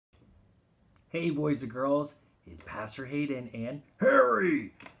Hey, boys and girls, it's Pastor Hayden and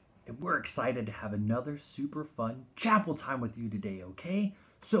Harry, and we're excited to have another super fun chapel time with you today, okay?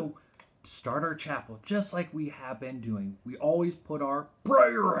 So, to start our chapel, just like we have been doing, we always put our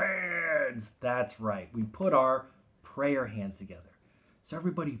prayer hands. That's right, we put our prayer hands together. So,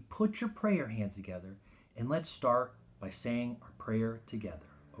 everybody, put your prayer hands together, and let's start by saying our prayer together,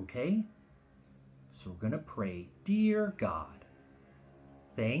 okay? So, we're going to pray, Dear God,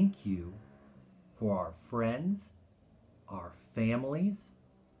 thank you for our friends, our families,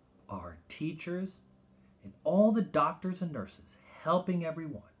 our teachers, and all the doctors and nurses helping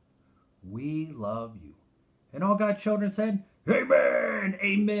everyone. We love you. And all God's children said, Amen!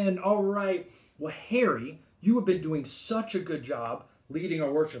 Amen! All right. Well, Harry, you have been doing such a good job leading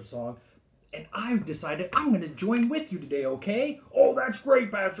our worship song, and I've decided I'm going to join with you today, okay? Oh, that's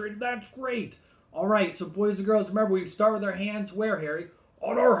great, Pastor. That's great. All right, so boys and girls, remember we start with our hands where, Harry?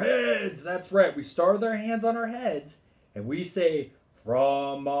 On our heads. That's right. We start with our hands on our heads, and we say,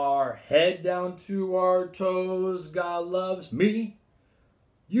 from our head down to our toes, God loves me.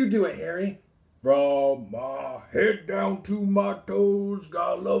 You do it, Harry. From my head down to my toes,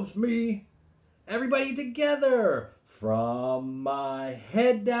 God loves me. Everybody together. From my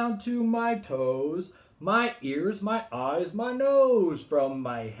head down to my toes, my ears, my eyes, my nose. From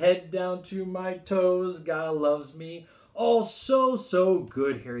my head down to my toes, God loves me. Oh, so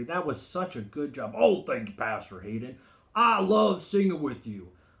good, Harry. That was such a good job. Oh, thank you, Pastor Hayden. I love singing with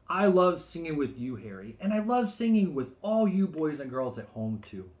you. I love singing with you, Harry. And I love singing with all you boys and girls at home,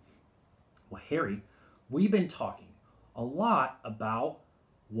 too. Well, Harry, we've been talking a lot about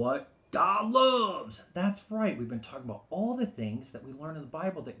what God loves. That's right. We've been talking about all the things that we learn in the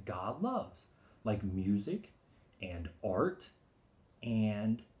Bible that God loves, like music and art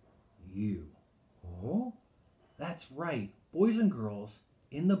and you. Oh? That's right. Boys and girls,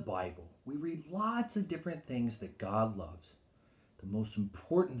 in the Bible, we read lots of different things that God loves. The most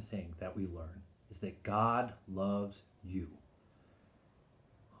important thing that we learn is that God loves you.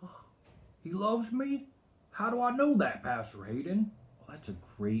 He loves me? How do I know that, Pastor Hayden? Well, that's a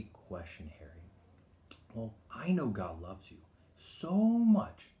great question, Harry. Well, I know God loves you so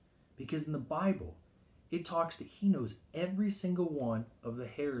much because in the Bible, it talks that He knows every single one of the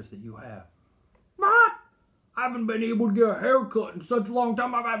hairs that you have. What? I haven't been able to get a haircut in such a long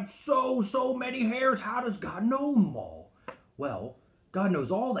time. I've had so many hairs. How does God know them all? Well, God knows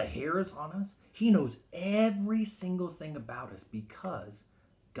all the hairs on us. He knows every single thing about us because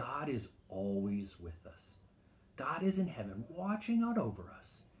God is always with us. God is in heaven watching out over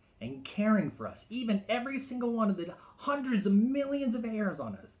us and caring for us, even every single one of the hundreds of millions of hairs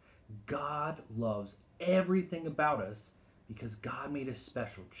on us. God loves everything about us because God made us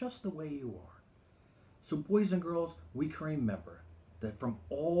special just the way you are. So boys and girls, we can remember that from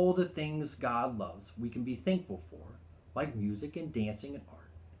all the things God loves, we can be thankful for, like music and dancing and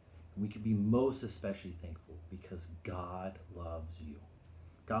art. We can be most especially thankful because God loves you.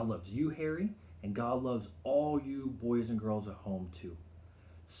 God loves you, Harry, and God loves all you boys and girls at home too.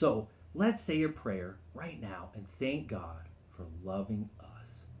 So let's say a prayer right now and thank God for loving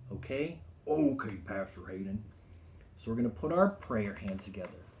us. Okay? Okay, Pastor Hayden. So we're going to put our prayer hands together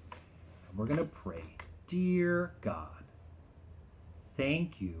and we're going to pray. Dear God,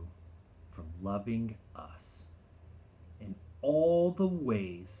 thank you for loving us in all the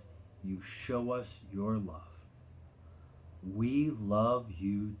ways you show us your love. We love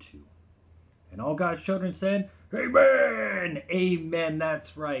you too. And all God's children said, Amen! Amen,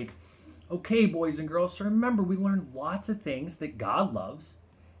 that's right. Okay, boys and girls, so remember we learned lots of things that God loves.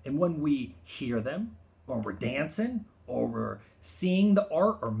 And when we hear them, or we're dancing, or we're seeing the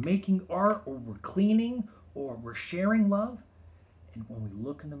art, or making art, or we're cleaning, or we're sharing love. And when we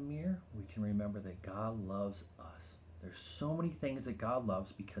look in the mirror, we can remember that God loves us. There's so many things that God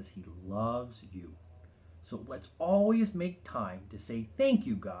loves because He loves you. So let's always make time to say thank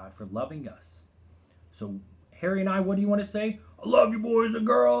you, God, for loving us. So Harry and I, what do you want to say? I love you, boys and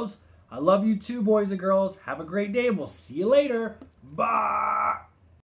girls. I love you too, boys and girls. Have a great day. We'll see you later. Bye.